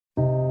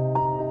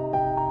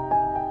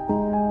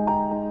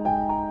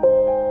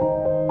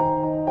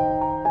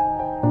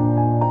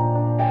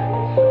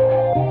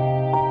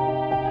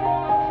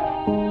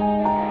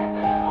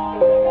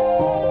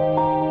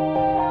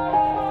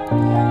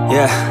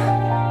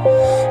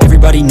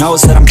Everybody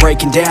knows that I'm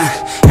breaking down.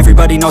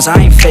 Everybody knows I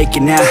ain't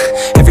faking now.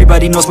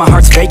 Everybody knows my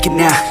heart's vacant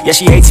now. Yeah,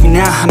 she hates me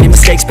now, I made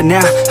mistakes but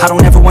now I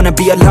don't ever wanna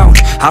be alone.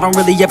 I don't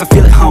really ever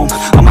feel at home.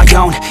 On my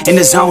own, in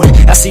the zone,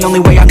 that's the only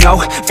way I know.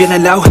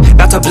 Feeling low,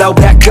 about to blow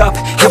back up.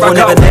 Here I won't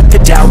ever let the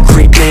doubt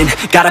creep in.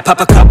 Gotta pop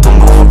a couple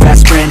more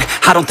aspirin.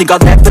 I don't think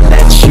I'll ever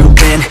let you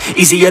in.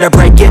 Easier to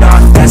break it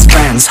off best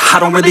friends. I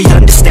don't really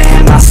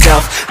understand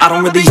myself. I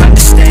don't really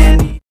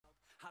understand.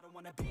 I don't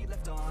wanna be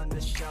left on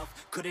the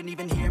shelf. Couldn't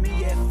even hear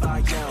me if I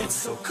yelled. It's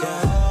so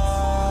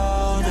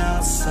cold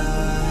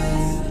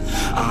outside.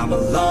 I'm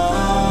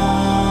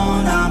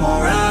alone, I'm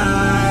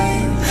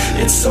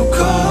alright. It's so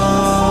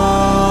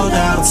cold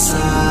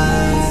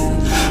outside.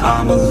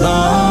 I'm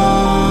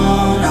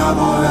alone, I'm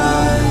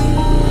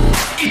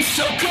alright. It's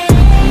so cold.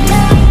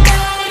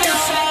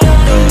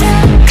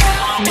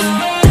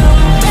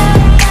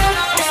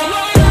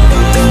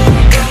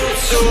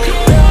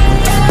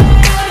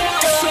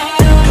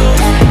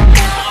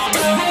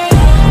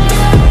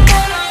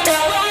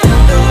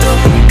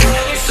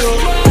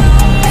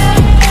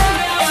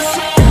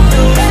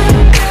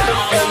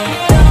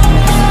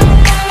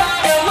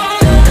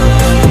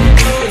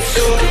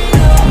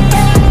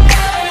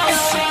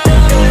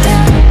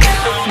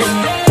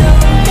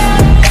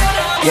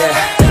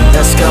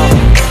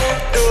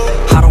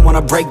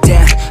 Break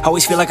down,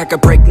 always feel like I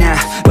could break now,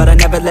 but I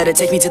never let it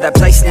take me to that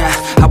place now.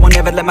 I won't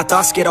ever let my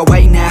thoughts get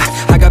away now.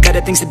 I got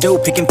better things to do,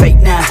 picking fate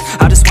now.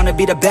 I just wanna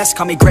be the best,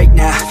 call me great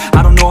now.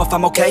 I don't know if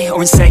I'm okay or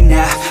insane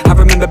now. I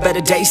remember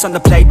better days on the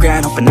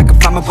playground, hoping I can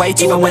find my way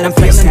even when I'm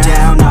feeling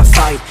down. I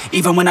fight,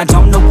 even when I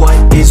don't know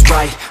what is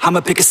right.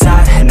 I'ma pick a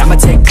side, and I'ma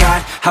take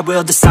pride. I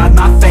will decide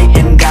my fate,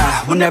 and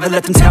I will never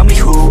let them tell me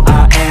who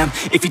I am.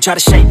 If you try to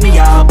shake me,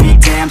 I'll be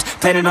damned.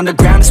 Planet on the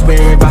ground is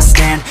where I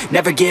stand.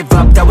 Never give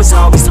up, that was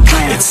always the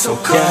plan. It's so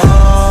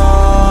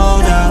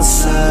cold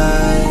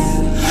outside.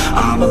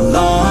 I'm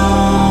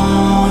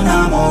alone,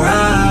 I'm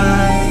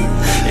alright.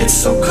 It's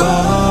so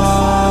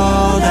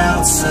cold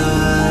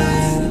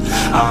outside.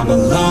 I'm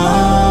alone.